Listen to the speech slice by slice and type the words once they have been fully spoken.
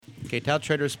¿Qué tal,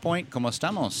 Traders Point? ¿Cómo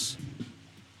estamos?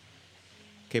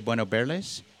 Qué bueno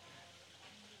verles.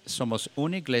 Somos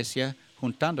una iglesia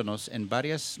juntándonos en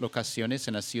varias locaciones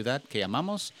en la ciudad que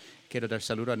amamos. Quiero dar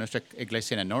saludo a nuestra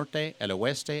iglesia en el norte, el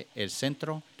oeste, el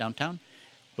centro, downtown.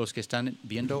 Los que están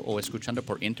viendo o escuchando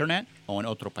por internet o en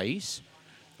otro país,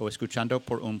 o escuchando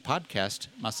por un podcast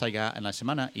más allá en la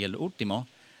semana. Y el último,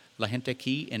 la gente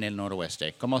aquí en el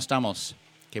noroeste. ¿Cómo estamos?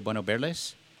 Qué bueno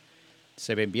verles.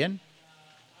 ¿Se ven bien?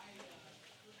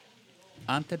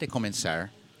 Antes de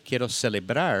comenzar, quiero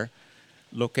celebrar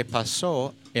lo que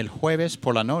pasó el jueves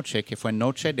por la noche, que fue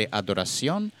noche de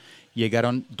adoración.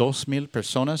 Llegaron 2,000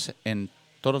 personas en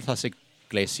todas las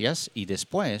iglesias y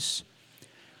después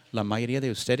la mayoría de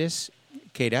ustedes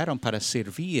quedaron para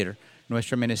servir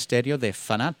nuestro ministerio de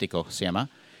fanático, se llama,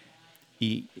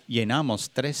 y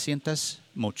llenamos 300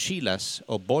 mochilas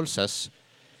o bolsas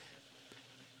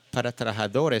para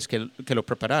trabajadores que lo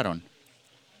prepararon.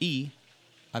 Y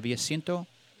había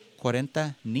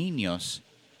 140 niños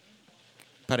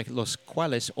para los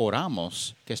cuales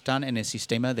oramos, que están en el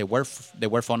sistema de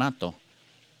huerfanato.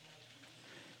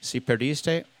 Si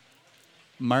perdiste,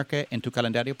 marca en tu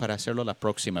calendario para hacerlo la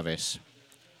próxima vez.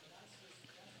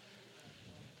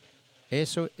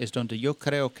 Eso es donde yo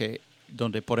creo que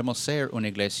donde podemos ser una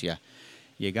iglesia.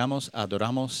 Llegamos,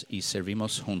 adoramos y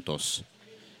servimos juntos.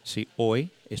 Si hoy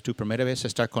es tu primera vez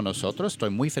estar con nosotros,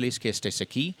 estoy muy feliz que estés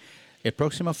aquí. El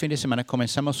próximo fin de semana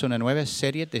comenzamos una nueva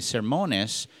serie de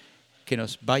sermones que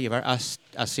nos va a llevar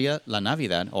hacia la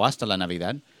Navidad o hasta la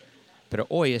Navidad. Pero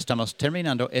hoy estamos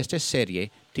terminando esta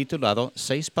serie titulado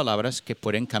 6 palabras que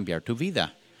pueden cambiar tu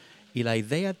vida. Y la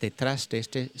idea detrás de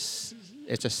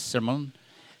este sermón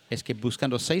es que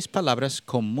buscando 6 palabras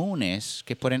comunes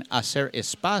que pueden hacer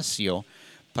espacio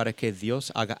para que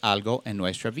Dios haga algo en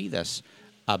nuestras vidas,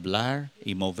 hablar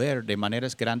y mover de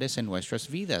maneras grandes en nuestras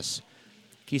vidas.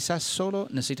 Quizás solo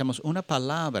necesitamos una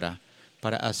palabra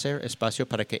para hacer espacio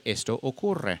para que esto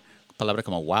ocurra. Palabras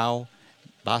como wow,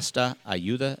 basta,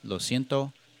 ayuda, lo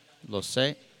siento, lo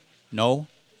sé, no.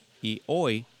 Y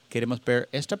hoy queremos ver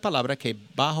esta palabra que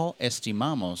bajo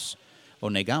estimamos o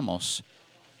negamos.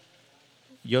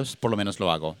 Yo por lo menos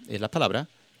lo hago. Es la palabra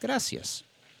gracias.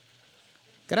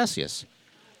 Gracias.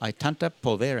 Hay tanto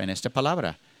poder en esta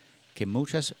palabra que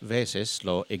muchas veces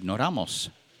lo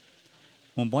ignoramos.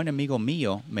 Un buen amigo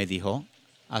mío me dijo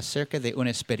acerca de una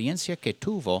experiencia que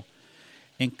tuvo.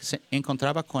 Se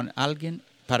encontraba con alguien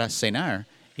para cenar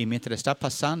y mientras está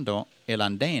pasando el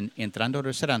andén, entrando al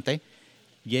restaurante,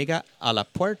 llega a la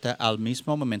puerta al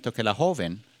mismo momento que la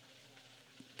joven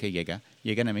que llega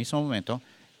en el mismo momento.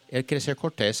 Él quiere ser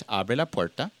cortés, abre la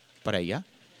puerta para ella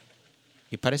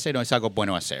y parece no es algo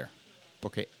bueno hacer,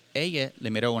 porque ella le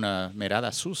miró una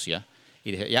mirada sucia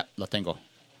y dijo, ya, lo tengo,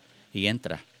 y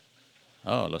entra.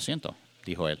 Oh, lo siento,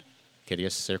 dijo él.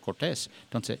 Querías ser cortés.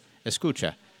 Entonces,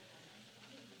 escucha.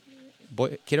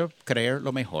 Quiero creer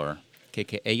lo mejor,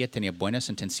 que ella tenía buenas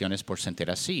intenciones por sentir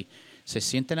así. Se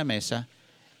sienta en la mesa,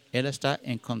 él está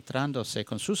encontrándose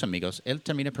con sus amigos, él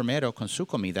termina primero con su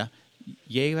comida,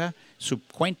 lleva su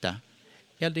cuenta.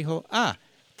 Él dijo,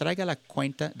 traiga la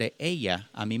cuenta de ella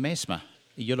a mí misma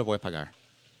y yo lo voy a pagar.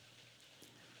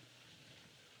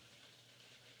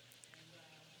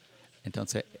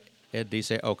 Entonces, él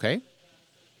dice, ok,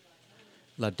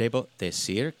 la debo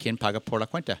decir quién paga por la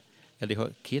cuenta. Él dijo,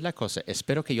 ¿qué es la cosa?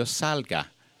 Espero que yo salga,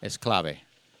 es clave.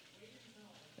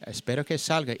 Espero que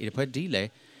salga y después dile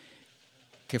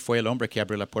que fue el hombre que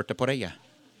abrió la puerta por ella.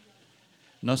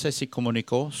 No sé si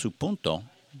comunicó su punto.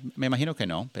 Me imagino que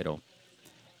no, pero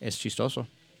es chistoso.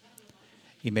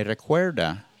 Y me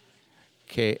recuerda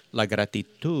que la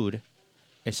gratitud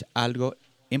es algo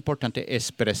importante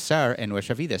expresar en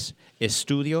nuestras vidas.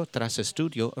 Estudio tras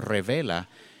estudio revela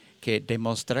que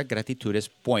demostrar gratitud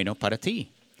es bueno para ti.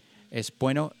 Es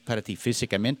bueno para ti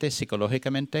físicamente,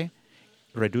 psicológicamente,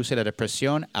 reduce la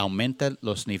depresión, aumenta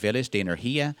los niveles de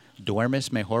energía,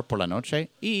 duermes mejor por la noche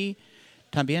y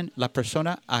también la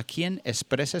persona a quien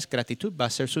expresas gratitud va a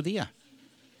ser su día.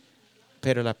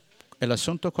 Pero el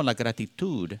asunto con la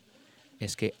gratitud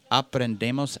es que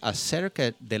aprendemos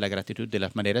acerca de la gratitud de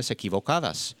las maneras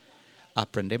equivocadas.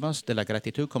 Aprendemos de la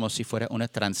gratitud como si fuera una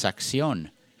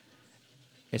transacción.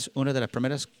 Es una de las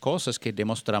primeras cosas que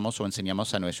demostramos o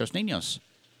enseñamos a nuestros niños.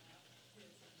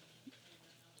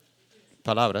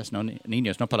 Palabras, no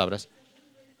niños, no palabras.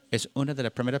 Es una de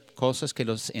las primeras cosas que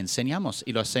los enseñamos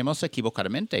y lo hacemos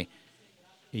equivocadamente.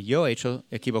 Y yo he hecho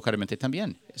equivocadamente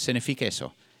también. Significa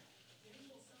eso.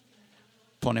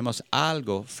 Ponemos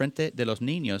algo frente de los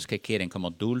niños que quieren, como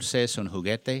dulces, un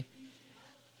juguete,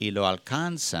 y lo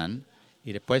alcanzan,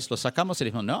 y después lo sacamos y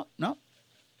decimos, no.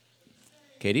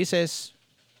 ¿Qué dices?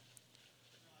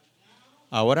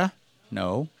 Ahora,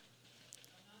 no.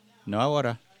 No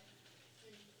ahora.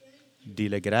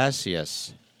 Dile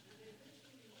gracias.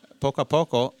 Poco a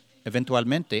poco,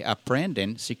 eventualmente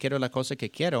aprenden, si quiero la cosa que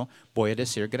quiero, voy a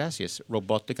decir gracias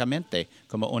robóticamente,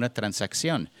 como una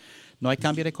transacción. No hay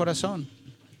cambio de corazón.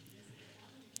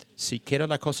 Si quiero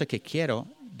la cosa que quiero,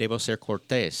 debo ser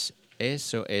cortés.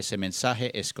 Eso es el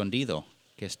mensaje escondido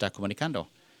que está comunicando.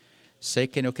 Sé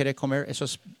que no quiere comer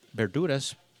esas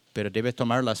verduras, pero debe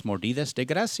tomar las mordidas de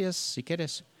gracias si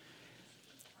quieres.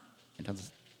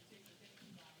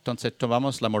 Entonces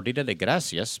tomamos la mordida de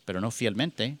gracias, pero no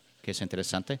fielmente, que es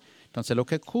interesante. Entonces lo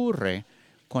que ocurre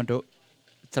cuando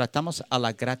tratamos a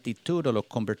la gratitud o lo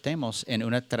convertimos en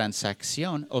una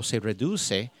transacción o se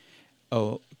reduce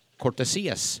o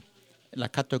cortesías, la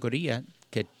categoría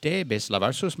que debes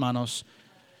lavar sus manos,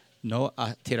 no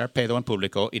a tirar pedo en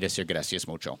público y decir gracias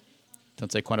mucho.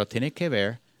 Entonces, cuando tiene que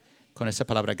ver con esa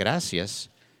palabra gracias,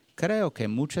 creo que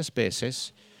muchas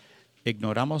veces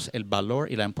ignoramos el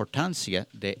valor y la importancia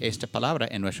de esta palabra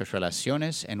en nuestras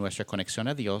relaciones, en nuestra conexión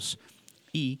a Dios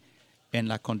y en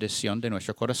la condición de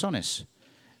nuestros corazones.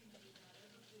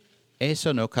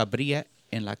 Eso no cabría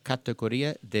en la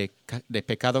categoría de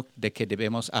pecado de que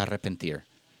debemos arrepentir.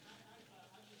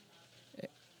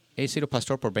 He sido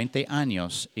pastor por 20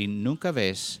 años y nunca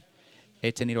ves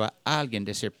he tenido a alguien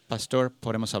decir, pastor,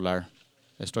 podemos hablar.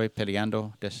 Estoy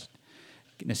peleando,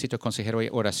 necesito consejero y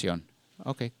oración.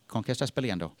 Ok, ¿con qué estás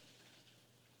peleando?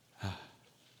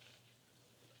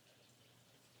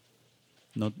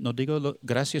 No digo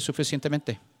gracias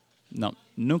suficientemente. No,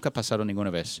 nunca ha pasado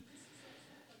ninguna vez.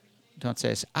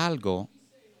 Entonces, algo,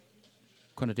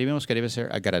 cuando decimos que debe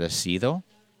ser agradecido,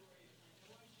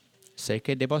 sé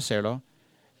que debo hacerlo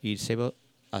y debo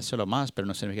hacerlo más, pero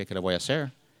no significa que lo voy a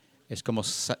hacer. Es como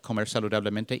comer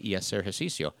saludablemente y hacer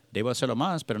ejercicio. Debo hacerlo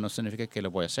más, pero no significa que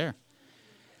lo voy a hacer.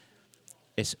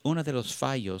 Es uno de los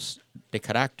fallos de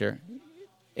carácter.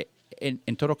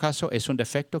 En todo caso, es un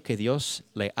defecto que Dios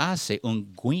le hace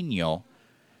un guiño.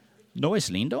 ¿No es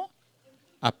lindo?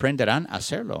 Aprenderán a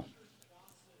hacerlo.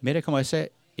 Mire cómo esa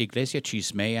iglesia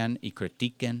chismean y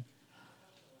critican.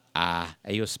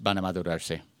 Ellos van a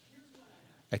madurarse.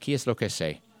 Aquí es lo que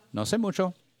sé. No sé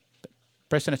mucho.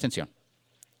 Presten atención.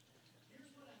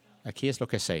 Aquí es lo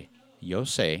que sé. Yo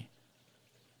sé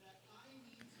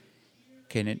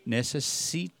que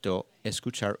necesito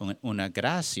escuchar una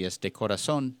gracias de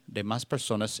corazón de más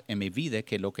personas en mi vida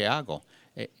que lo que hago.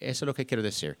 Eso es lo que quiero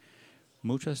decir.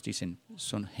 Muchos dicen,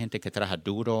 son gente que trabaja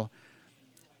duro.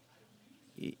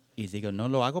 Y digo, no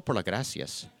lo hago por las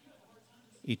gracias.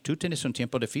 Y tú tienes un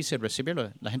tiempo difícil de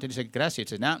recibirlo. La gente dice,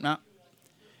 gracias. Dice, no.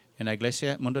 En la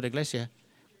iglesia, mundo de iglesia,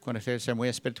 cuando quieres ser muy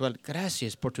espiritual,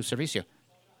 gracias por tu servicio.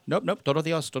 No, todo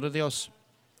Dios.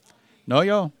 No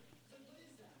yo.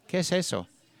 ¿Qué es eso?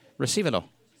 Recíbelo.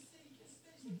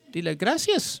 Dile,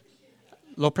 gracias.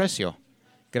 Lo aprecio.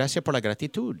 Gracias por la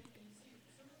gratitud.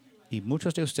 Y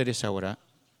muchos de ustedes ahora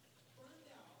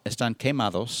están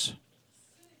quemados,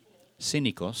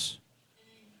 cínicos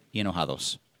y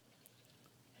enojados.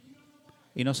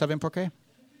 Y no saben por qué.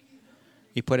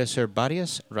 Y puede ser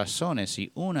varias razones.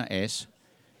 Y una es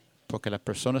porque las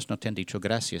personas no te han dicho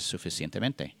gracias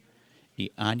suficientemente. Y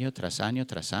año tras año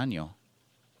tras año.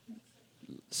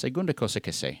 Segunda cosa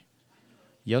que sé.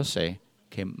 Yo sé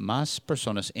que más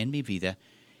personas en mi vida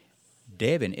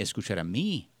deben escuchar a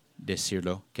mí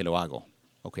decirlo que lo hago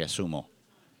o que asumo.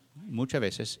 Muchas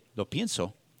veces lo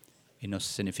pienso y no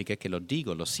significa que lo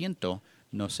digo, lo siento,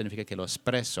 no significa que lo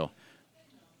expreso.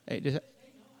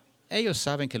 Ellos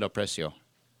saben que lo aprecio,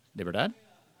 ¿de verdad?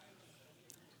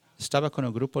 Estaba con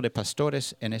un grupo de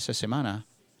pastores en esa semana,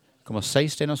 como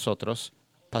 6 de nosotros,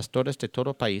 pastores de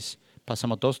todo el país,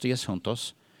 pasamos 2 días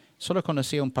juntos. Solo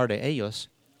conocía un par de ellos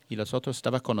y los otros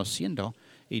estaba conociendo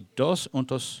y 2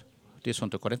 juntos, 10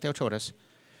 juntos, 48 horas.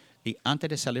 Y antes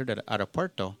de salir del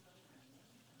aeropuerto,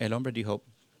 el hombre dijo,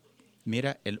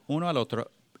 mira el uno al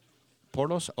otro por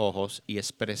los ojos y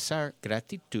expresar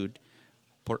gratitud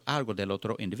por algo del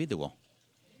otro individuo.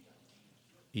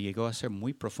 Y llegó a ser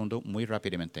muy profundo, muy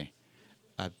rápidamente.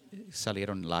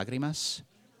 Salieron lágrimas.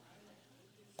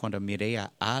 Cuando miré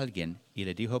a alguien y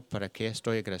le dijo, ¿para qué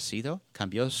estoy agradecido?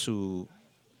 Cambió su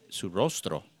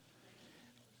rostro.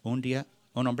 Un día,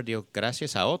 un hombre dio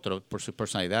gracias a otro por su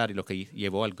personalidad y lo que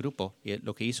llevó al grupo. Y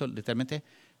lo que hizo literalmente,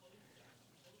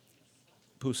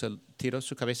 tiró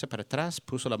su cabeza para atrás,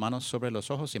 puso la mano sobre los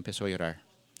ojos y empezó a llorar.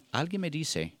 Alguien me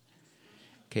dice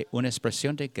que una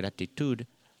expresión de gratitud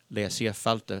le hacía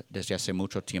falta desde hace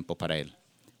mucho tiempo para él.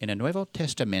 En el Nuevo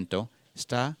Testamento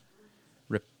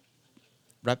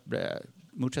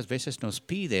muchas veces nos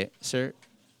pide ser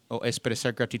o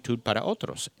expresar gratitud para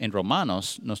otros. En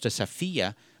Romanos nos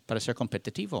desafía para ser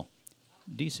competitivo.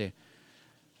 Dice,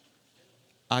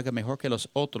 haga mejor que los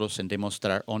otros en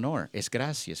demostrar honor. Es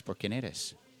gracias por quien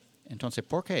eres. Entonces,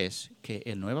 ¿por qué es que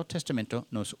el Nuevo Testamento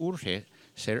nos urge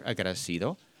ser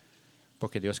agradecido?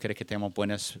 ¿Porque Dios quiere que tengamos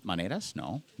buenas maneras?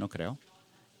 No, no creo.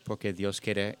 ¿Porque Dios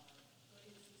quiere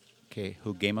que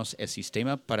juguemos el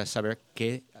sistema para saber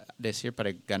qué decir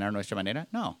para ganar nuestra manera?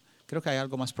 No, creo que hay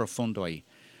algo más profundo ahí.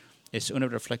 Es una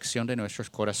reflexión de nuestros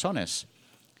corazones.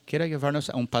 Quiero llevarnos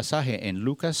a un pasaje en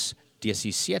Lucas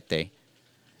 17,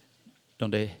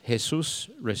 donde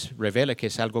Jesús revela que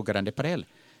es algo grande para él.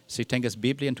 Si tengas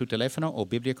Biblia en tu teléfono o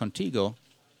Biblia contigo,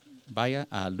 vaya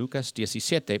a Lucas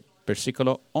 17,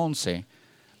 versículo 11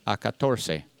 a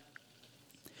 14.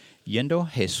 Yendo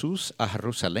Jesús a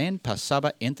Jerusalén,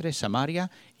 pasaba entre Samaria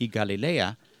y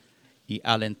Galilea, y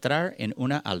al entrar en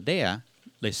una aldea,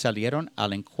 le salieron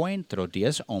al encuentro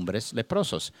 10 hombres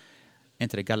leprosos.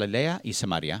 Entre Galilea y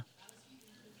Samaria,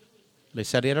 le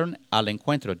salieron al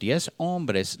encuentro 10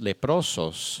 hombres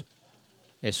leprosos.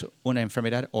 Es una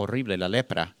enfermedad horrible, la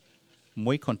lepra,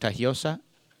 muy contagiosa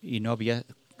y no había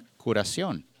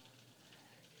curación.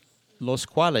 Los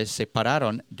cuales se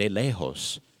pararon de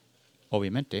lejos,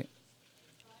 obviamente,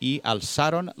 y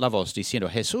alzaron la voz diciendo,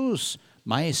 Jesús,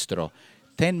 Maestro,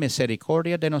 ten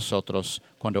misericordia de nosotros.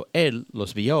 Cuando él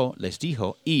los vio, les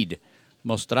dijo, id,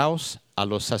 mostraos a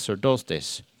los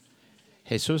sacerdotes.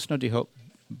 Jesús no dijo,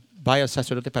 vaya al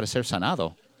sacerdote para ser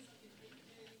sanado.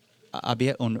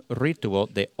 Había un ritual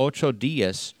de 8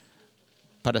 días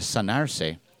para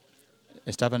sanarse.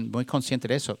 Estaban muy conscientes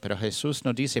de eso, pero Jesús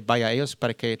no dice, vaya a ellos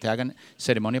para que te hagan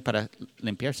ceremonia para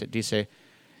limpiarse. Dice,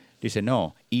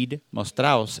 no, id,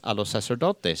 mostraos a los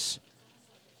sacerdotes.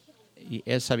 Y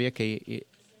él sabía que,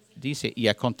 dice, y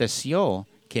aconteció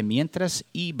que mientras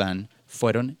iban,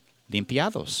 fueron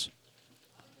limpiados.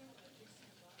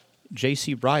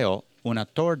 J.C. Ryle, un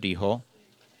actor, dijo,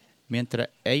 mientras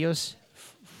ellos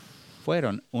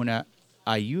fueron, una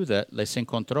ayuda les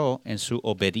encontró en su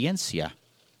obediencia.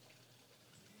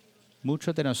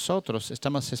 Muchos de nosotros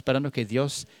estamos esperando que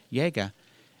Dios llegue.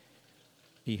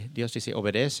 Y Dios dice,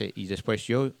 obedece, y después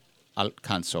yo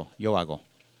alcanzo, yo hago.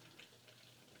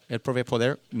 Él provee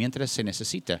poder mientras se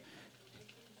necesita.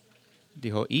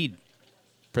 Dijo, id,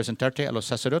 presentarte a los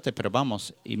sacerdotes, pero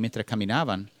vamos, y mientras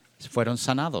caminaban, fueron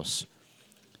sanados.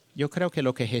 Yo creo que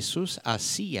lo que Jesús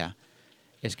hacía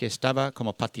es que estaba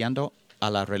como pateando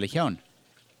a la religión.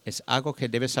 Es algo que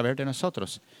debe saber de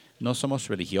nosotros. No somos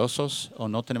religiosos o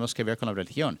no tenemos que ver con la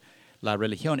religión. La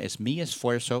religión es mi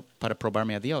esfuerzo para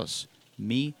probarme a Dios.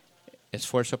 Mi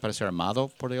esfuerzo para ser amado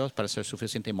por Dios, para ser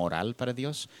suficiente moral para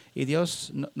Dios. Y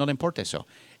Dios no le importa eso.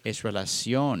 Es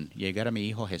relación, llegar a mi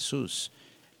Hijo Jesús.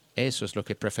 Eso es lo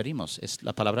que preferimos. Es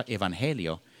la palabra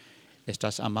evangelio.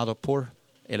 Estás amado por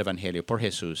el evangelio, por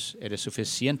Jesús. Eres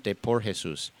suficiente por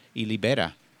Jesús y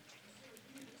libera.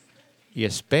 Y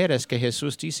esperas que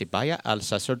Jesús dice, vaya al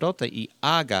sacerdote y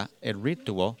haga el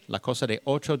ritual, la cosa de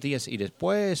 8 días y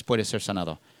después puede ser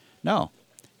sanado. No.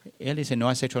 Él dice, no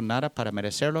has hecho nada para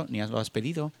merecerlo, ni lo has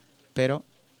pedido, pero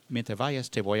mientras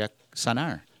vayas te voy a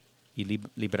sanar y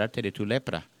liberarte de tu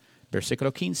lepra.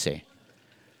 Versículo 15.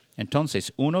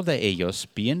 Entonces, uno de ellos,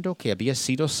 viendo que había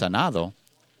sido sanado,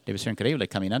 debe ser increíble,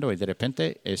 caminando y de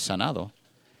repente es sanado.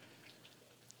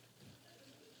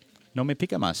 No me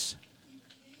pica más.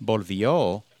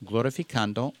 Volvió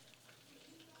glorificando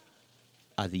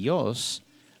a Dios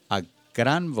a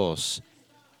gran voz.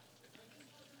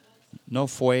 No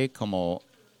fue como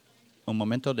un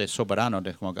momento de soberano,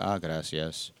 de como,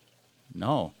 gracias.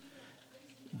 No.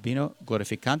 Vino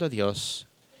glorificando a Dios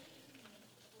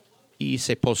y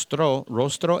se postró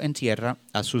rostro en tierra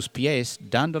a sus pies,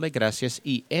 dándole gracias.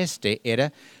 Y este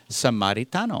era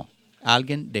samaritano,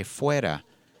 alguien de fuera,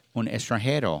 un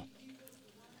extranjero.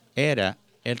 Era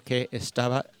el que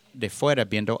estaba de fuera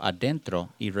viendo adentro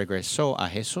y regresó a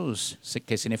Jesús,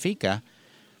 que significa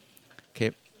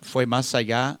que fue más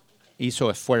allá, hizo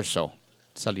esfuerzo.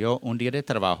 Salió un día de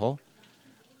trabajo,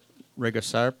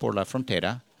 regresar por la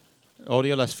frontera,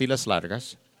 odio las filas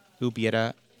largas,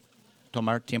 hubiera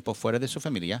tomar tiempo fuera de su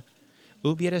familia,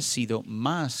 hubiera sido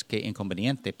más que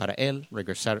inconveniente para él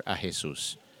regresar a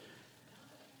Jesús.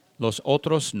 Los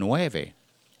otros 9,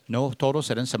 no todos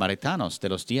eran samaritanos de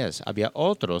los 10. Había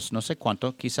otros, no sé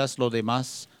cuánto, quizás los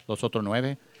demás, los otros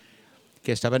 9,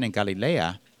 que estaban en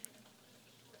Galilea,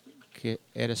 que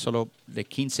era solo de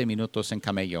 15 minutos en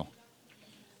camello.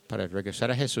 Para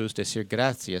regresar a Jesús, decir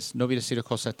gracias, no hubiera sido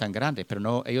cosa tan grande, pero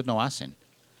no, ellos no hacen.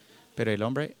 Pero el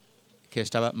hombre que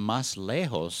estaba más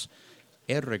lejos,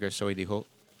 él regresó y dijo,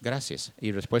 gracias.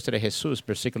 Y respuesta de Jesús,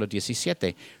 versículo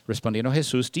 17. Respondiendo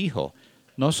Jesús dijo,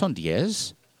 ¿no son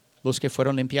 10 los que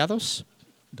fueron limpiados?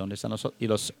 ¿Dónde están los otros? ¿Y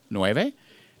los 9?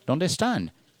 ¿Dónde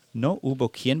están? No hubo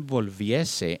quien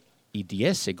volviese y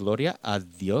diese gloria a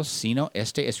Dios sino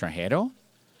este extranjero.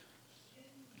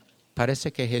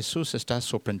 Parece que Jesús está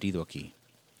sorprendido aquí.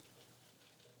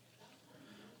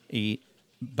 Y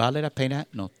vale la pena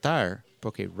notar,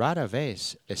 porque rara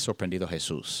vez es sorprendido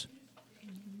Jesús.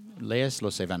 Lees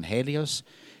los evangelios,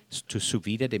 su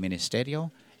vida de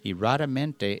ministerio, y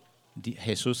raramente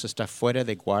Jesús está fuera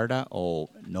de guarda o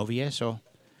no vi eso.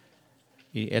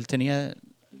 Y él tenía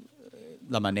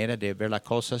la manera de ver las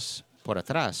cosas por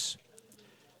atrás.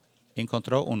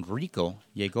 Encontró un rico,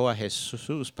 llegó a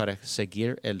Jesús para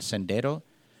seguir el sendero.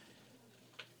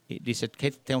 Y dice,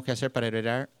 ¿qué tengo que hacer para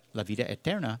heredar la vida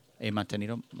eterna? He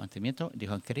mantenimiento.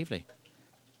 Dijo, increíble.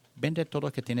 Vende todo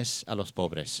lo que tienes a los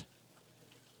pobres.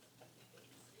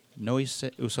 No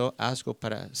usó algo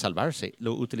para salvarse,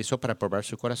 lo utilizó para probar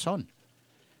su corazón.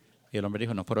 Y el hombre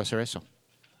dijo, no puedo hacer eso.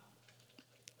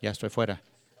 Ya estoy fuera.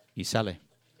 Y sale.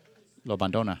 Lo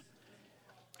abandona.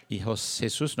 Y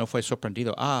Jesús no fue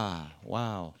sorprendido.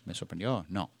 Wow, me sorprendió.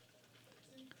 No.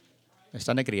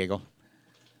 Está en el griego.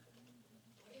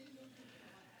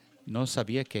 No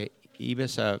sabía que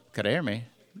ibas a creerme.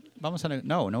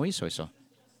 No hizo eso.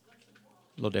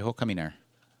 Lo dejó caminar.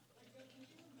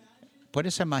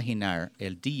 ¿Puedes imaginar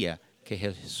el día que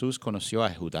Jesús conoció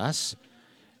a Judas?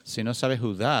 Si no sabe,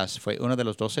 Judas fue uno de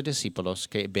los 12 discípulos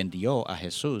que vendió a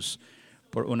Jesús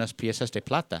por unas piezas de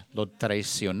plata. Lo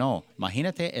traicionó.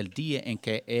 Imagínate el día en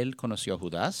que él conoció a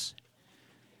Judas.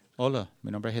 Hola, mi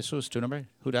nombre es Jesús. ¿Tu nombre?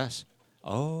 Judas.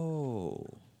 Oh.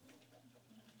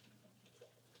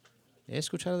 He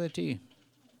escuchado de ti.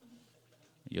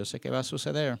 Yo sé qué va a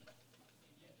suceder.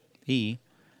 Y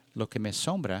lo que me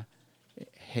asombra,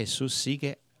 Jesús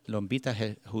lo invita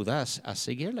a Judas a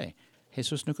seguirle.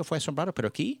 Jesús nunca fue asombrado, pero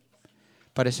aquí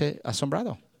parece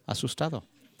asombrado, asustado.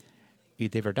 Y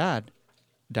de verdad,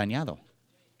 dañado,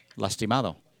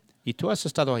 lastimado. Y tú has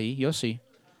estado ahí, yo sí.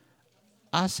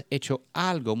 Has hecho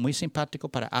algo muy simpático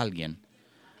para alguien.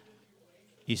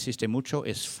 Hiciste mucho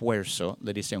esfuerzo,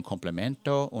 le diste un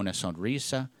complemento, una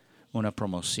sonrisa, una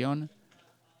promoción.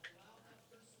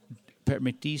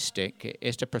 Permitiste que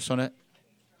esta persona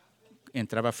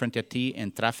entraba frente a ti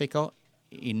en tráfico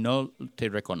y no te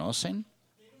reconocen.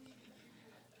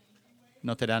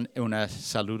 No te dan un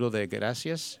saludo de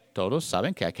gracias. Todos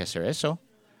saben que hay que hacer eso.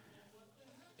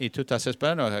 Y tú estás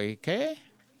esperando, ¿qué?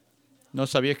 No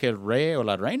sabía que el rey o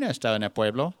la reina estaba en el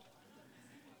pueblo.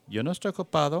 Yo no estoy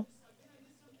ocupado.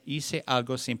 Hice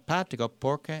algo simpático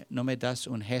porque no me das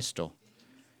un gesto.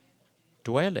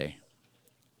 Duele.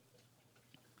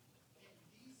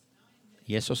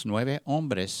 Y esos 9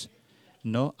 hombres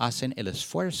no hacen el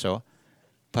esfuerzo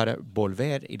para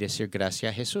volver y decir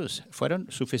gracias a Jesús.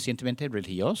 Fueron suficientemente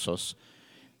religiosos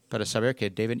para saber que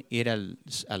deben ir al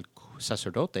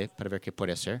sacerdote para ver qué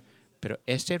puede hacer, pero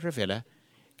este revela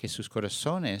que sus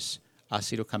corazones han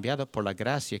sido cambiados por la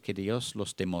gracia que Dios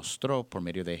los demostró por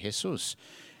medio de Jesús.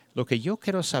 Lo que yo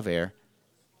quiero saber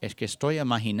es que estoy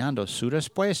imaginando su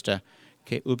respuesta,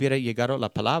 que hubiera llegado la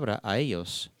palabra a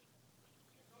ellos.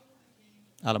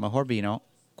 A lo mejor vino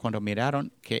cuando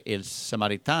miraron que el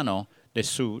samaritano de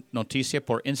su noticia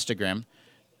por Instagram,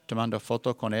 tomando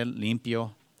foto con él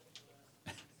limpio,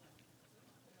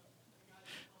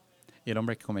 y el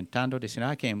hombre comentando,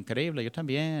 diciendo, qué increíble, yo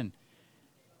también.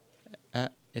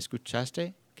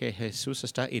 ¿Escuchaste que Jesús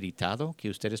está irritado, que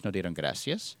ustedes no dieron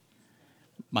gracias?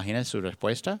 Imagina su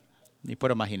respuesta. Ni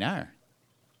puedo imaginar.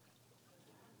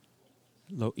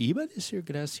 ¿Lo iba a decir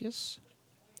gracias?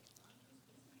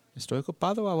 Estoy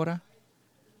ocupado ahora.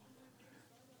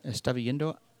 Estaba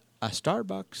yendo a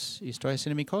Starbucks y estoy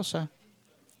haciendo mi cosa.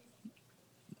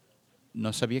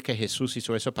 No sabía que Jesús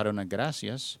hizo eso para unas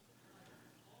gracias.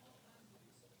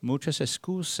 Muchas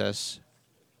excusas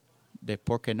de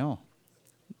por qué no.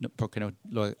 Porque no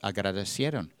lo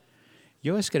agradecieron.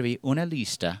 Yo escribí una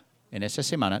lista en esta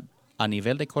semana a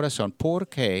nivel de corazón por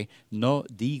qué no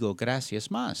digo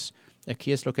gracias más.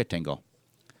 Aquí es lo que tengo.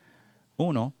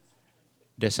 1,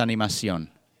 desanimación.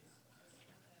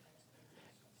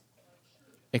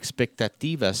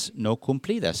 Expectativas no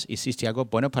cumplidas. Hiciste algo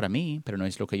bueno para mí, pero no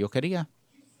es lo que yo quería.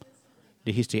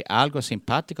 Dijiste algo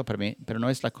simpático para mí, pero no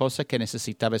es la cosa que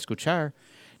necesitaba escuchar.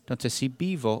 Entonces, si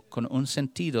vivo con un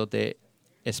sentido de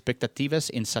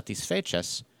expectativas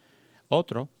insatisfechas.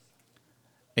 Otro,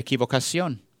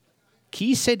 equivocación.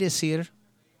 Quise decir,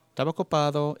 estaba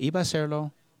ocupado, iba a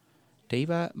hacerlo, te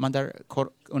iba a mandar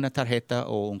una tarjeta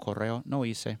o un correo, no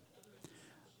hice.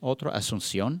 Otro,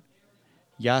 asunción.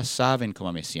 Ya saben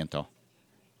cómo me siento.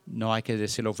 No hay que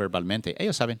decirlo verbalmente.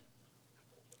 Ellos saben.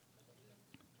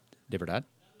 ¿De verdad?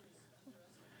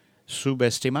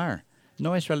 Subestimar.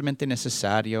 No es realmente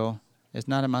necesario. Es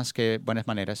nada más que buenas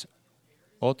maneras.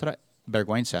 Otra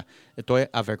vergüenza. Estoy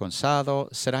avergonzado.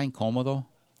 ¿Será incómodo?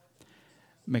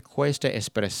 ¿Me cuesta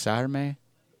expresarme?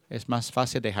 ¿Es más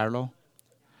fácil dejarlo?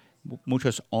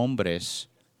 Muchos hombres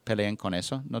pelean con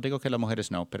eso. No digo que las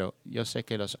mujeres no, pero yo sé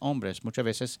que los hombres muchas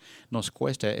veces nos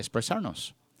cuesta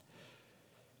expresarnos.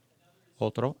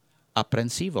 Otro,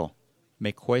 aprensivo.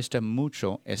 Me cuesta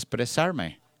mucho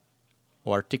expresarme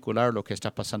o articular lo que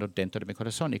está pasando dentro de mi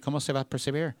corazón. ¿Y cómo se va a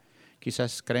percibir?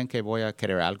 Quizás creen que voy a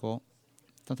querer algo.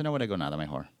 Entonces no digo nada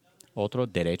mejor. Otro,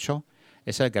 derecho.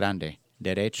 Ese es grande.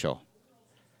 Derecho.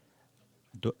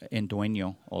 En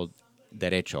dueño o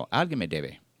derecho. Alguien me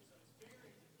debe.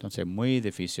 Entonces, muy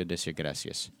difícil decir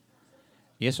gracias.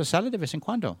 Y eso sale de vez en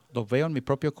cuando. Lo veo en mi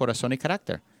propio corazón y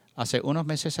carácter. Hace unos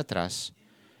meses atrás,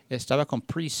 estaba con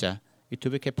prisa y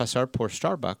tuve que pasar por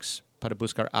Starbucks para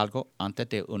buscar algo antes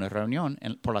de una reunión.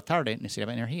 Por la tarde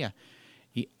necesitaba energía.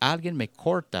 Y alguien me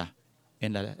corta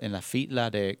en la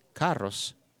fila de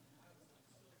carros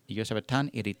y yo estaba tan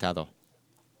irritado.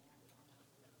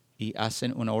 Y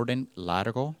hacen un orden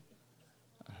largo.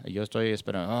 Yo estoy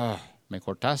esperando, me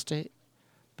cortaste,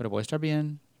 pero voy a estar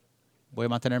bien. Voy a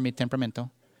mantener mi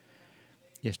temperamento.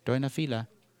 Y estoy en la fila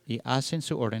y hacen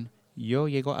su orden. Yo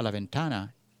llego a la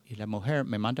ventana y la mujer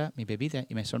me manda mi bebida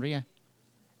y me sonríe.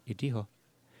 Y dijo,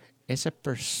 esa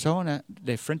persona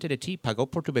de frente de ti pagó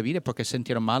por tu bebida porque se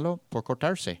sintieron malo por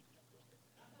cortarse.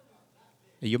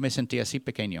 Y yo me sentí así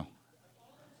pequeño.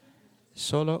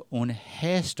 Solo un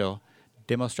gesto,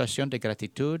 demostración de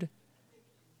gratitud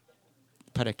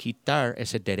para quitar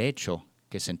ese derecho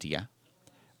que sentía.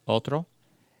 Otro,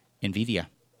 envidia.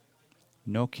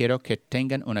 No quiero que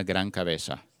tengan una gran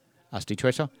cabeza. ¿Has dicho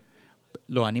eso?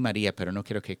 Lo animaría, pero no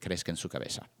quiero que crezca en su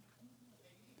cabeza.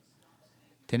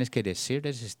 Tienes que decir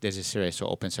eso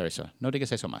o pensar eso. No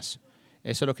digas eso más.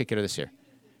 Eso es lo que quiero decir.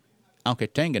 Aunque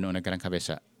tengan una gran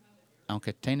cabeza,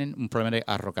 aunque tengan un problema de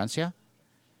arrogancia,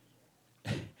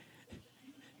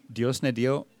 Dios me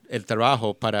dio el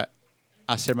trabajo para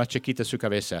hacer más chiquita su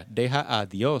cabeza. Deja a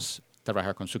Dios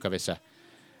trabajar con su cabeza.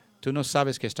 Tú no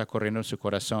sabes qué está corriendo en su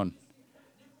corazón.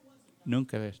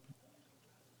 Nunca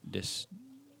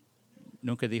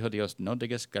dijo Dios, no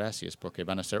digas gracias porque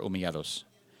van a ser humillados.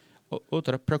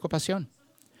 Otra preocupación.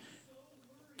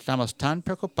 Estamos tan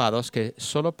preocupados que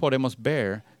solo podemos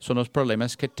ver son los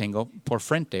problemas que tengo por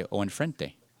frente o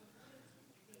enfrente.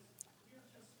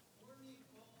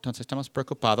 Entonces estamos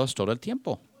preocupados todo el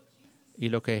tiempo. Y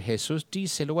lo que Jesús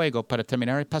dice luego, para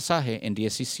terminar el pasaje en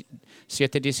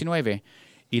 17:19,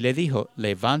 y le dijo,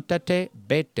 levántate,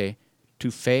 vete,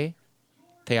 tu fe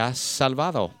te ha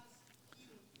salvado.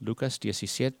 Lucas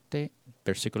 17,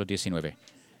 versículo 19.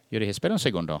 Yo dije, espera un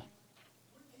segundo.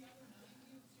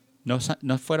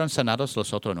 ¿No fueron sanados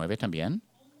los otros 9 también?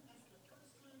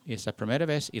 Y es la primera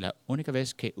vez y la única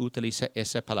vez que utiliza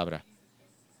esa palabra.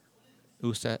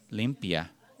 Usa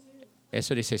limpia.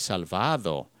 Eso dice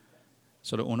salvado.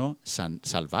 Solo uno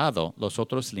salvado, los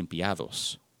otros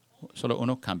limpiados. Solo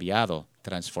uno cambiado,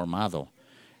 transformado.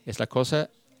 Es la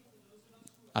cosa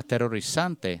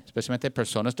aterrorizante, especialmente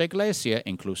personas de iglesia,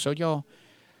 incluso yo.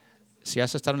 Si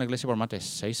has estado en la iglesia por más de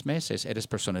 6 meses, eres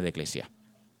persona de iglesia.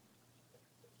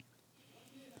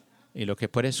 Y lo que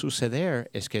puede suceder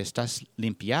es que estás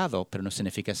limpiado, pero no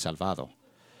significa salvado.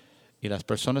 Y las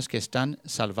personas que están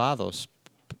salvados,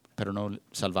 pero no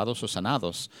salvados o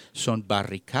sanados, son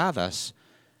barricadas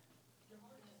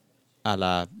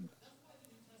al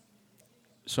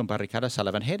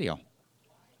Evangelio.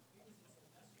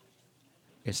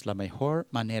 Es la mejor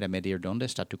manera de medir dónde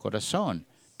está tu corazón.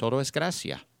 Todo es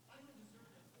gracia.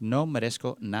 No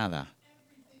merezco nada.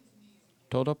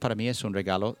 Todo para mí es un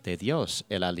regalo de Dios.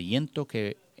 El aliento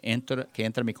que entra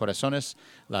en mi corazón es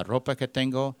la ropa que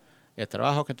tengo, el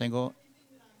trabajo que tengo,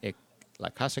 la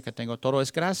casa que tengo. Todo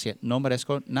es gracia. No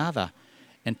merezco nada.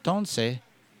 Entonces,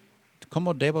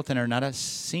 ¿cómo debo tener nada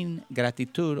sin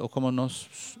gratitud o cómo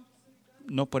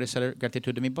no puede salir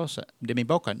gratitud de mi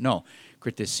boca? No.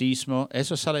 Criticismo,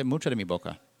 eso sale mucho de mi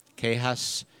boca.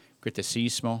 Quejas,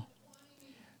 criticismo,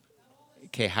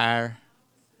 quejar.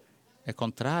 El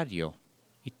contrario.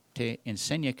 Te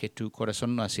enseña que tu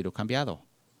corazón no ha sido cambiado.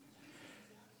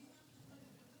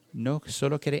 No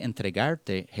solo quiere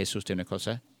entregarte Jesús de una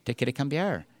cosa, te quiere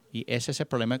cambiar. Y ese es el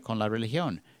problema con la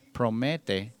religión.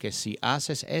 Promete que si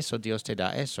haces eso, Dios te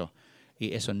da eso.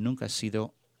 Y eso nunca ha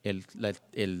sido el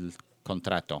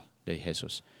contrato de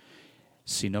Jesús.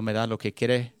 Si no me da lo que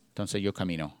quiere, entonces yo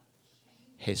camino.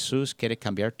 Jesús quiere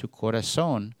cambiar tu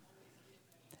corazón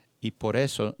y por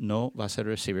eso no vas a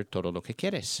recibir todo lo que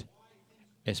quieres.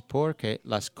 Es porque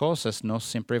las cosas no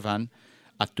siempre van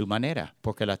a tu manera,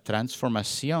 porque la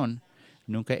transformación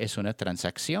nunca es una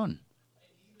transacción.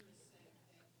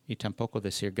 Y tampoco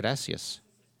decir gracias.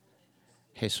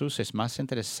 Jesús es más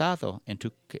interesado en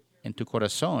tu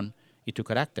corazón y tu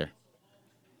carácter.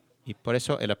 Y por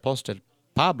eso el apóstol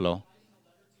Pablo,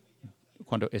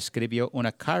 cuando escribió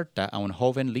una carta a un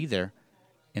joven líder,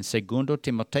 en 2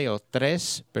 Timoteo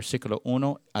 3, versículo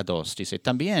 1 a 2, dice,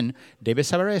 también debes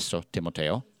saber eso,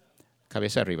 Timoteo,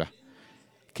 cabeza arriba,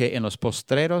 que en los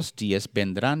postreros días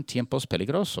vendrán tiempos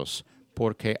peligrosos,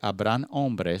 porque habrán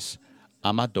hombres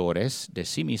amadores de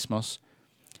sí mismos,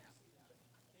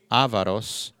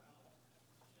 ávaros,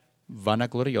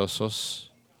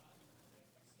 vanagloriosos,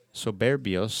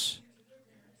 soberbios,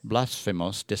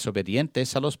 blasfemos,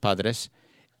 desobedientes a los padres,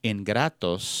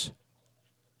 ingratos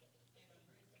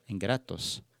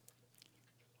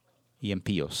y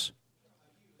impíos.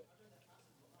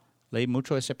 Leí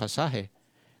mucho ese pasaje,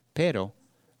 pero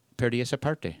perdí esa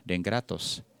parte de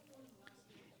ingratos.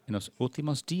 En los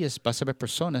últimos días vas a ver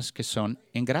personas que son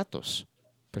ingratos,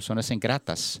 personas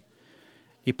ingratas.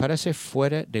 Y parece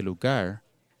fuera de lugar.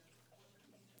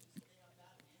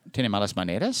 ¿Tiene malas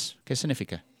maneras? ¿Qué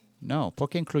significa? No, ¿por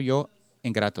qué incluyó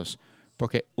ingratos?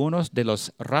 Porque uno de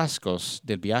los rasgos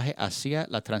del viaje hacia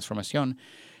la transformación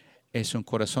es un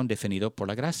corazón definido por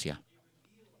la gracia.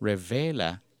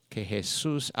 Revela que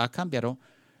Jesús ha cambiado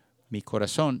mi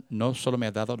corazón, no solo me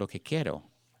ha dado lo que quiero.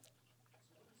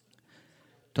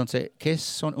 Entonces, ¿qué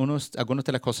son algunas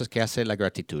de las cosas que hace la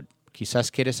gratitud?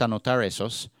 Quizás quieres anotar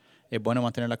esos. Es bueno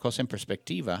mantener la cosa en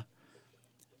perspectiva.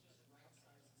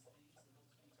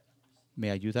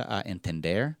 Me ayuda a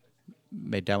entender,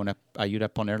 me da una ayuda a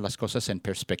poner las cosas en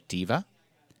perspectiva.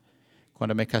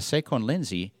 Cuando me casé con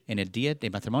Lindsay, en el día de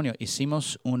matrimonio,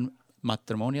 hicimos un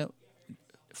matrimonio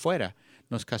fuera.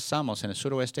 Nos casamos en el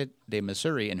suroeste de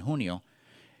Missouri en junio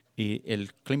y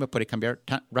el clima puede cambiar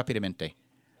tan rápidamente.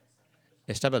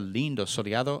 Estaba lindo,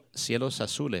 soleado, cielos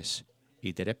azules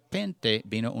y de repente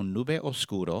vino un nube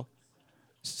oscuro,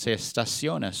 se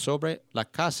estaciona sobre la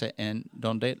casa en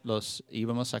donde los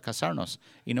íbamos a casarnos.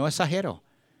 Y no exagero.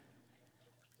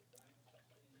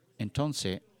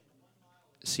 Entonces,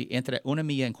 si entre una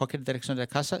milla en cualquier dirección de la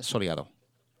casa, soleado.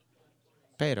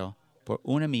 Pero por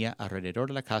una milla alrededor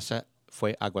de la casa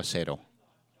fue aguacero.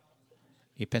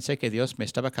 Y pensé que Dios me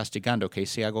estaba castigando, que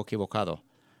hice algo equivocado.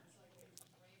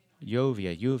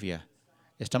 Lluvia.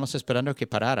 Estamos esperando que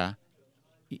parara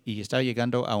y estaba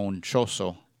llegando a un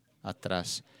chozo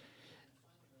atrás.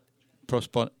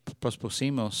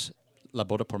 Pospusimos la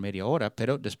boda por media hora,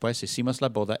 pero después hicimos la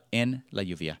boda en la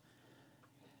lluvia.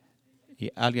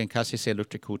 Y alguien casi se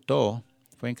electrocutó.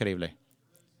 Fue increíble.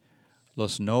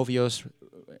 Los novios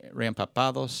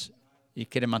reempapados y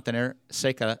quieren mantener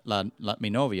seca mi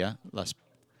novia.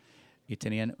 Y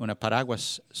tenían una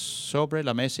paraguas sobre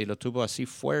la mesa y lo tuvo así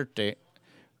fuerte,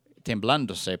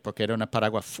 temblándose, porque era una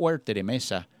paraguas fuerte de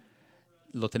mesa.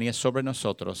 Lo tenía sobre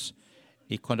nosotros.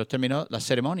 Y cuando terminó la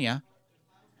ceremonia,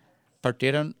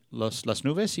 partieron las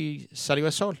nubes y salió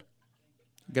el sol.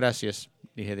 Gracias,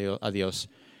 dije a Dios.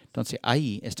 Entonces,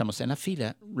 ahí estamos en la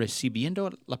fila recibiendo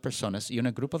a las personas y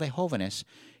un grupo de jóvenes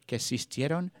que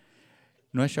asistieron a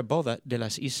nuestra boda de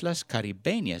las islas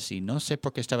caribeñas. Y no sé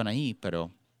por qué estaban ahí, pero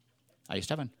ahí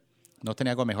estaban. ¿No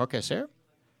tenía algo mejor que hacer?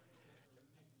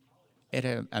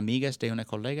 Eran amigas de una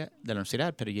colega de la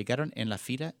universidad, pero llegaron en la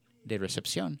fila de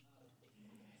recepción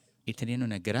y tenían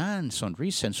una gran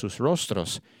sonrisa en sus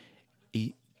rostros.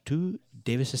 Y tú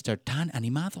debes estar tan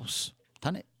animados.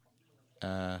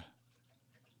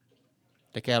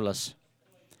 ¿De qué hablas?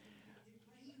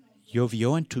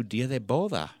 Llovió en tu día de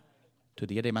boda, tu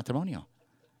día de matrimonio.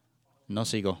 No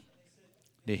sigo.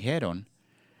 Dijeron,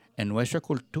 en nuestra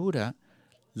cultura,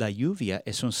 la lluvia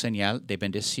es un señal de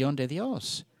bendición de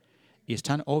Dios. Y es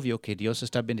tan obvio que Dios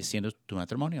está bendiciendo tu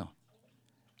matrimonio.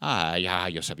 Ya,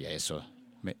 yo sabía eso.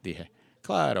 Me dije,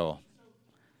 claro.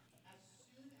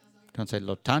 Entonces,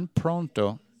 lo tan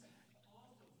pronto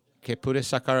que pude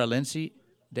sacar a Lindsay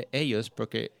de ellos,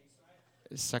 porque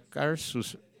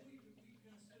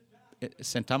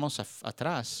sentamos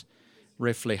atrás,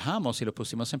 reflejamos y lo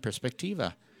pusimos en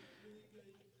perspectiva.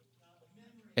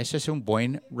 Ese es un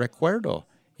buen recuerdo.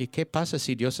 ¿Y qué pasa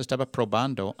si Dios estaba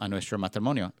probando a nuestro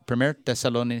matrimonio? 1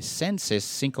 Tesalonicenses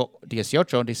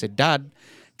 5:18 dice, dad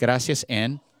gracias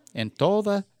en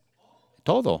todo.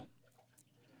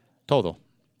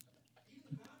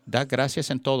 Da gracias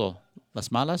en todo.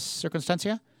 ¿Las malas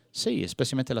circunstancias? Sí,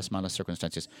 especialmente las malas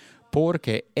circunstancias.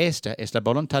 Porque esta es la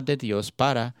voluntad de Dios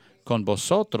para con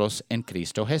vosotros en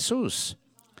Cristo Jesús.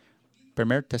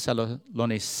 1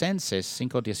 Tesalonicenses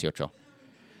 5:18.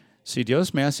 Si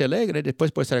Dios me hace alegre,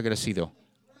 después puedo estar agradecido.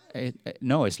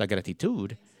 No, es la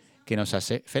gratitud que nos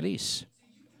hace feliz.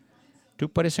 Tú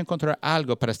puedes encontrar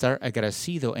algo para estar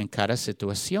agradecido en cada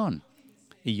situación.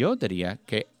 Y yo diría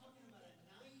que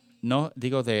no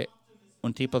digo de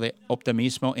un tipo de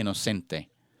optimismo inocente,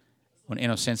 una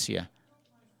inocencia.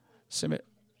 Se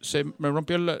me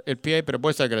rompió el pie, pero voy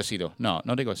a estar agradecido. No,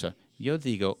 no digo eso. Yo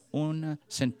digo un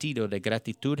sentido de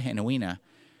gratitud genuina.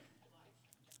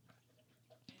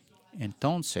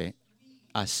 Entonces,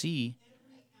 así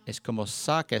es como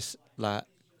saques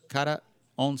cada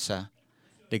onza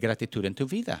de gratitud en tu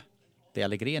vida, de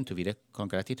alegría en tu vida con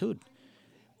gratitud.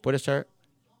 Puedo estar,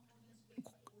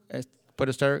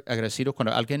 puedo estar agradecido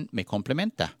cuando alguien me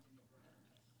complementa.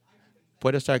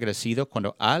 Puedo estar agradecido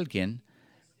cuando alguien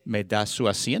me da su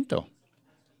asiento.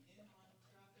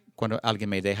 Cuando alguien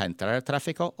me deja entrar al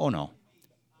tráfico o no.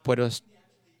 Puedo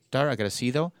estar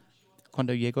agradecido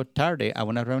cuando llego tarde a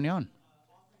una reunión.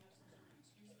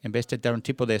 En vez de dar un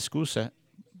tipo de excusa,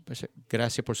 pues,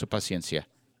 gracias por su paciencia.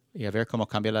 Y a ver cómo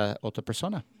cambia la otra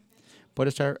persona. Puedo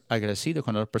estar agradecido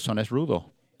cuando la persona es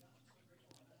rudo.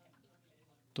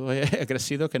 Estoy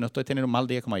agradecido que no estoy teniendo un mal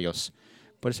día como ellos.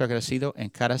 Puedo estar agradecido en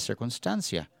cada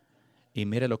circunstancia. Y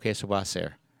mira lo que eso va a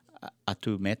hacer a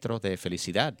tu metro de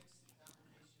felicidad.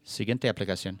 Siguiente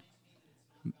aplicación.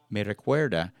 Me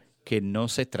recuerda que no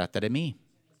se trata de mí.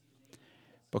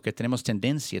 Porque tenemos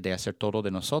tendencia de hacer todo de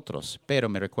nosotros. Pero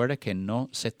me recuerda que no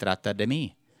se trata de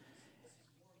mí.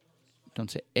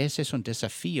 Entonces, ese es un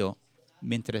desafío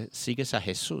mientras sigues a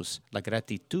Jesús. La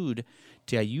gratitud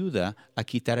te ayuda a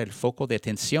quitar el foco de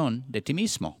atención de ti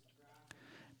mismo.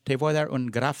 Te voy a dar un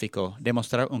gráfico,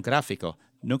 demostrar un gráfico.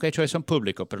 Nunca he hecho eso en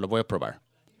público, pero lo voy a probar.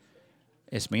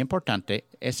 Es muy importante.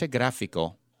 Ese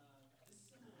gráfico,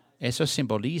 eso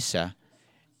simboliza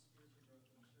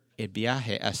el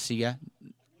viaje hacia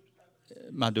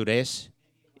madurez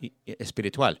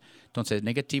espiritual. Entonces,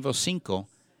 negativo 5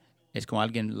 es como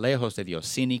alguien lejos de Dios,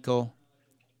 cínico,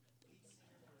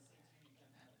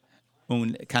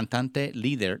 un cantante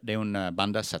líder de una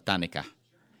banda satánica.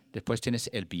 Después tienes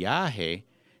el viaje,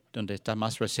 donde está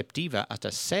más receptiva,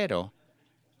 hasta 0,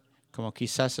 como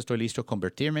quizás estoy listo a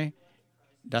convertirme,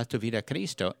 dar tu vida a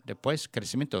Cristo. Después,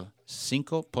 crecimiento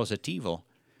 5, positivo,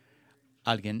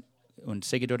 alguien, un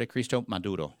seguidor de Cristo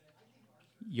maduro.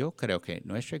 Yo creo que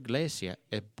nuestra iglesia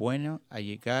es buena a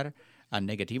llegar a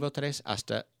negativo 3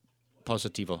 hasta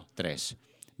positivo 3.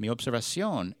 Mi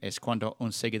observación es cuando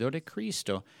un seguidor de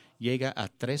Cristo llega a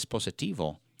 3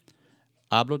 positivo.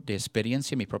 Hablo de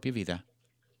experiencia en mi propia vida.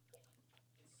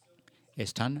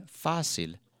 Es tan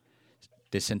fácil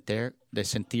de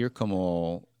sentir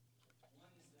como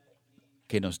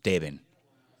que nos deben,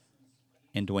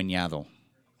 endueñado.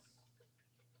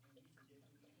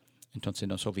 Entonces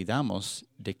nos olvidamos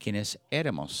de quienes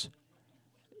éramos.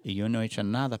 Y yo no he hecho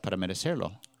nada para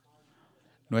merecerlo.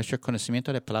 Nuestro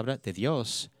conocimiento de la palabra de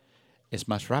Dios es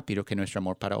más rápido que nuestro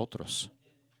amor para otros.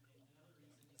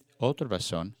 Otra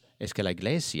razón es que la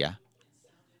iglesia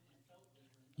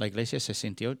se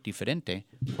sintió diferente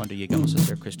cuando llegamos a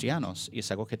ser cristianos y es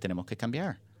algo que tenemos que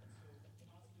cambiar.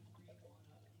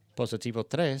 Positivo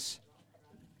 3,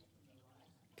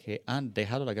 que han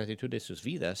dejado la gratitud de sus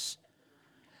vidas,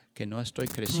 que no estoy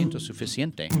creciendo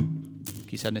suficiente.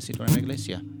 Quizás necesito una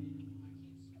iglesia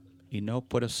y no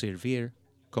puedo servir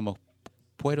como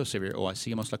puedo servir o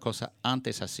hacíamos la cosa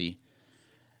antes así.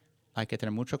 Hay que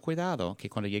tener mucho cuidado que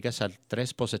cuando llegas al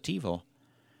 3 positivo,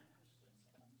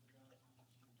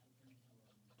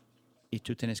 y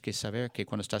tú tienes que saber que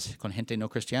cuando estás con gente no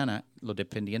cristiana, lo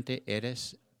dependiente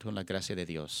eres tú en la gracia de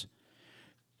Dios.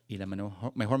 Y la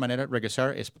mejor manera de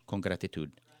regresar es con gratitud.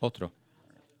 Otro.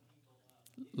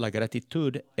 La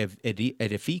gratitud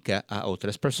edifica a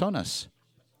otras personas.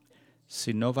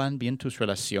 Si no van bien tus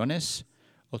relaciones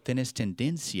o tienes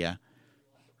tendencia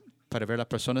para ver a las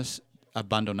personas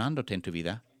abandonándote en tu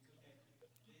vida,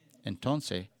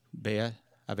 entonces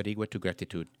averigua tu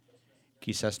gratitud.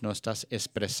 Quizás no estás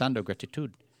expresando gratitud.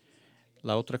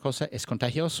 La otra cosa es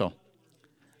contagioso.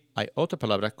 Hay otra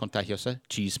palabra contagiosa,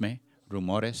 chisme,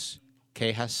 rumores,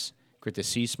 quejas,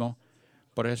 criticismo.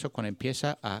 Por eso cuando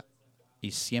empieza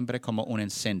y siempre como un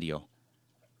incendio.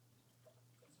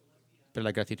 Pero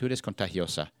la gratitud es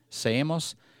contagiosa.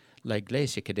 Seamos la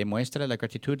iglesia que demuestra la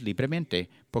gratitud libremente,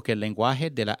 porque el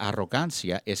lenguaje de la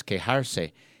arrogancia es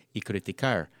quejarse y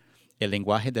criticar. El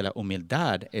lenguaje de la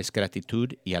humildad es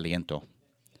gratitud y aliento.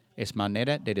 Es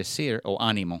manera de decir o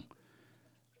ánimo.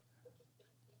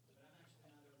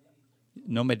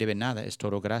 no me debe nada, es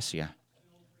todo gracia.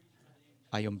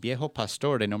 Hay un viejo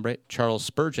pastor de nombre Charles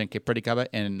Spurgeon que predicaba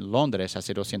en Londres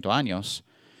hace 200 años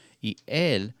y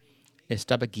él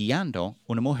estaba guiando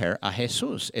una mujer a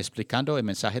Jesús, explicando el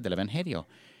mensaje del Evangelio.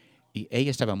 Y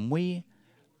ella estaba muy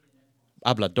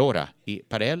habladora y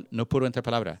para él no pudo entrar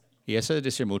palabra. Y eso es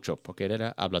decir mucho porque él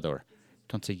era hablador.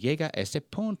 Entonces llega a este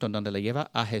punto en donde le lleva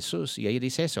a Jesús y ella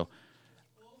dice eso.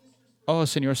 Oh,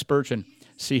 señor Spurgeon,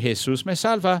 si Jesús me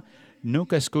salva,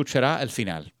 nunca escuchará el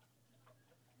final.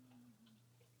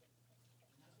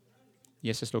 Y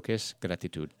eso es lo que es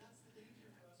gratitud.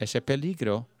 Ese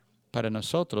peligro para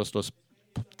nosotros, los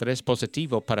tres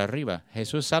positivos para arriba.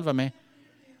 Jesús, sálvame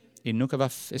y nunca va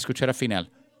a escuchar al final.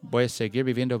 Voy a seguir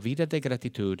viviendo vida de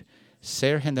gratitud,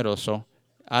 ser generoso,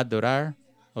 adorar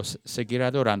o seguir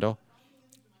adorando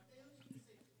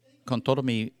con todo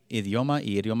mi idioma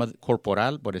y idioma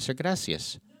corporal. Voy a decir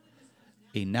gracias.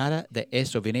 Y nada de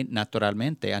eso viene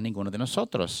naturalmente a ninguno de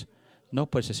nosotros. No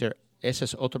puedes decir,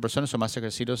 esas otras personas son más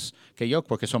agradecidos que yo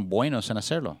porque son buenos en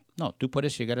hacerlo. No, tú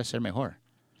puedes llegar a ser mejor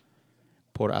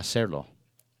por hacerlo.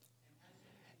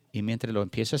 Y mientras lo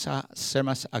empieces a ser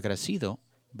más agradecido,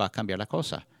 va a cambiar la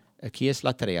cosa. Aquí es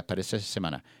la tarea para esta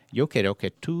semana. Yo quiero que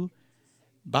tú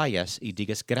vayas y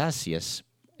digas gracias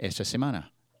esta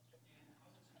semana.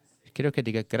 Quiero que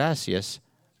digas gracias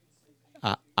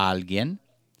a alguien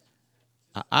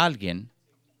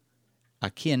a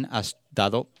quien has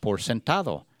dado por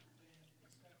sentado.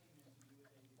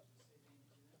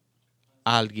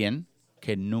 Alguien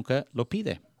que nunca lo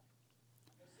pide.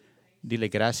 Dile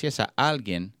gracias a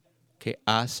alguien que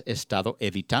has estado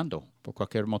evitando por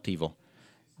cualquier motivo.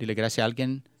 Dile gracias a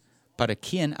alguien para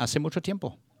quien hace mucho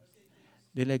tiempo.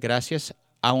 Dile gracias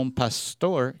a un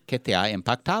pastor que te ha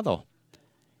impactado.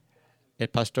 El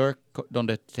pastor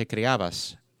donde te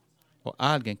criabas. O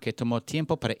alguien que tomó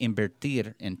tiempo para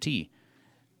invertir en ti.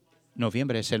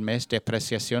 Noviembre es el mes de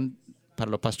apreciación para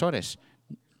los pastores.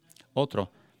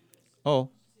 Otro.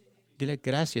 Dile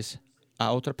gracias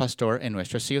a otro pastor en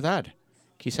nuestra ciudad.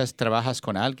 Quizás trabajas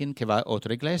con alguien que va a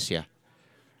otra iglesia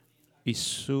y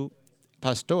su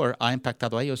pastor ha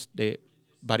impactado a ellos de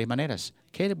varias maneras.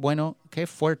 Qué bueno, qué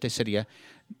fuerte sería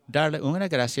darle una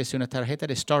gracias y una tarjeta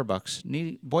de Starbucks.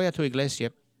 Ni voy a tu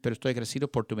iglesia, pero estoy agradecido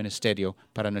por tu ministerio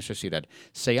para nuestra ciudad.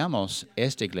 Seamos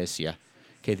esta iglesia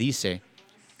que dice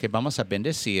que vamos a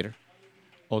bendecir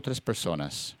otras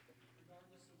personas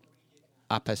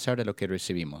a pesar de lo que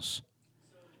recibimos.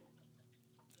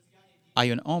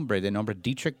 Hay un hombre de nombre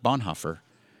Dietrich Bonhoeffer.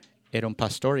 Era un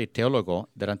pastor y teólogo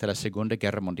durante la Segunda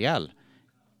Guerra Mundial.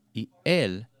 Y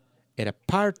él era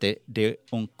parte de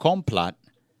un complot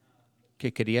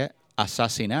que quería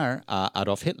asesinar a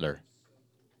Adolf Hitler.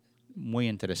 Muy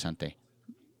interesante.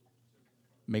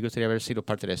 Me gustaría haber sido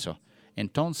parte de eso.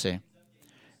 Entonces,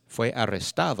 fue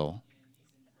arrestado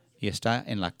y está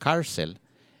en la cárcel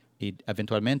y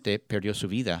eventualmente perdió su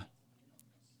vida.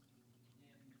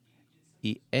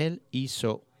 Y él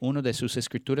hizo una de sus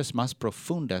escrituras más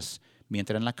profundas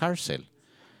mientras en la cárcel.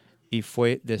 Y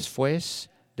fue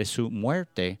después de su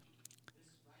muerte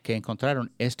que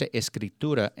encontraron esta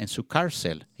escritura en su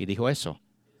cárcel. Y dijo eso.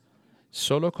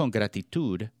 Solo con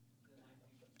gratitud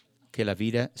que la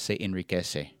vida se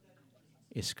enriquece.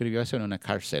 Escribió eso en una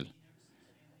cárcel.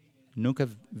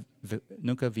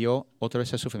 Nunca vio otra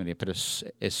vez a su familia, pero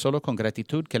es solo con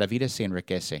gratitud que la vida se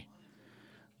enriquece.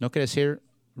 No quiere decir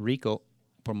rico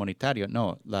por monetario,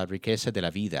 no, la riqueza de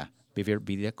la vida, vivir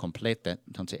vida completa,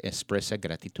 entonces expresa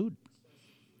gratitud.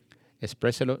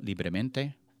 Exprésalo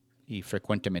libremente y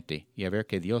frecuentemente y a ver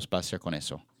qué Dios va a hacer con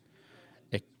eso.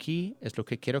 Aquí es lo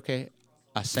que quiero que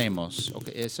hacemos,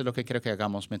 eso es lo que quiero que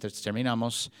hagamos mientras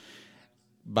terminamos.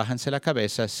 Bájense la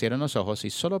cabeza, cierren los ojos y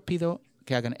solo pido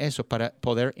que hagan eso para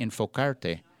poder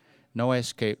enfocarte. No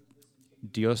es que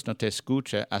Dios no te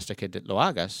escucha hasta que lo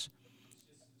hagas.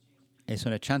 Es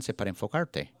una chance para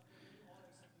enfocarte.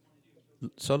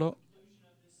 Solo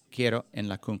quiero en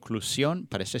la conclusión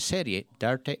para esta serie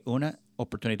darte una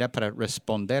oportunidad para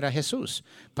responder a Jesús.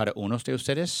 Para unos de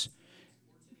ustedes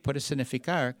puede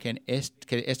significar que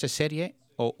esta serie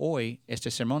o hoy este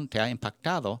sermón te ha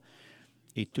impactado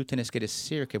y tú tienes que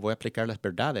decir que voy a aplicar las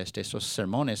verdades de esos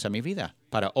sermones a mi vida.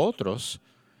 Para otros,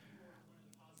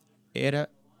 era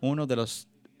uno de los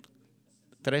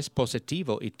tres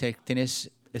positivos y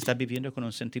estás viviendo con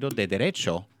un sentido de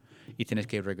derecho y tienes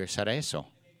que regresar a eso.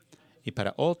 Y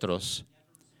para otros,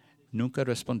 nunca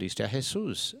respondiste a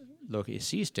Jesús. Lo que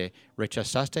hiciste,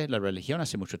 rechazaste la religión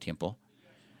hace mucho tiempo,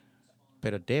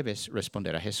 pero debes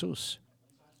responder a Jesús.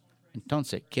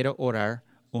 Entonces, quiero orar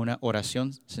una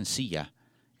oración sencilla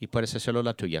y puedes hacerlo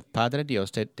la tuya. Padre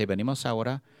Dios, te venimos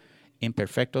ahora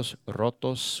imperfectos,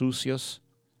 rotos, sucios,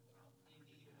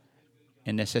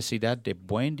 en necesidad de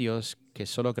buen Dios, que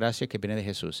solo gracia que viene de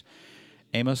Jesús.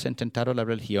 Hemos intentado la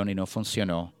religión y no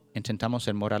funcionó. Intentamos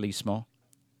el moralismo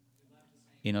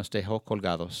y nos dejó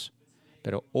colgados.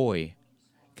 Pero hoy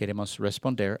queremos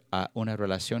responder a una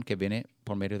relación que viene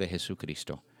por medio de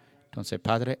Jesucristo. Entonces,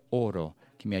 Padre, oro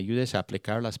que me ayudes a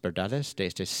aplicar las verdades de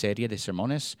esta serie de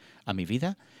sermones a mi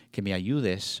vida, que me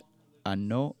ayudes a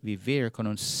no vivir con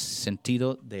un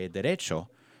sentido de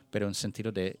derecho, pero un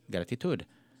sentido de gratitud.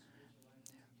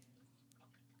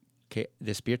 Que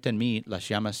despierta en mí las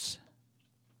llamas.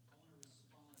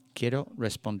 Quiero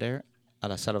responder a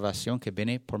la salvación que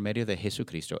viene por medio de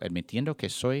Jesucristo, admitiendo que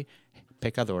soy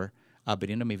pecador,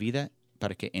 abriendo mi vida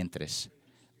para que entres.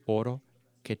 Oro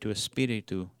que tu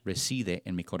espíritu reside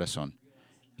en mi corazón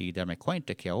y darme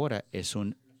cuenta que ahora es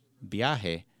un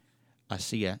viaje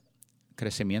hacia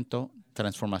crecimiento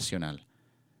transformacional.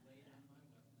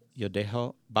 Yo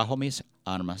dejo bajo mis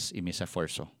armas y mis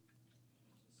esfuerzos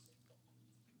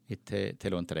y te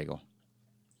lo entrego.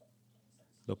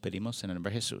 Lo pedimos en el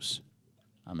nombre de Jesús.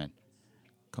 Amén.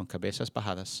 Con cabezas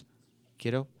bajadas,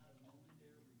 quiero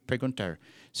preguntar,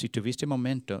 si tuviste un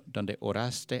momento donde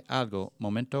oraste algo,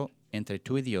 momento entre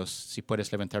tú y Dios, si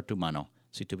puedes levantar tu mano.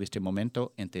 Si tuviste un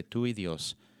momento entre tú y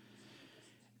Dios.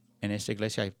 En esta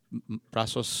iglesia hay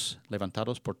brazos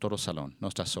levantados por todo el salón. No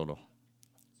estás solo.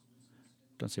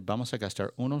 Entonces vamos a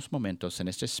gastar unos momentos en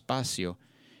este espacio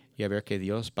y a ver qué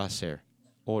Dios va a hacer.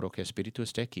 Oro que el Espíritu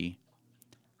esté aquí,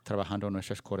 trabajando en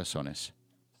nuestros corazones.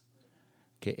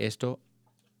 Que esto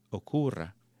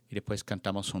ocurra y después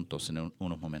cantamos juntos en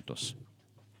unos momentos.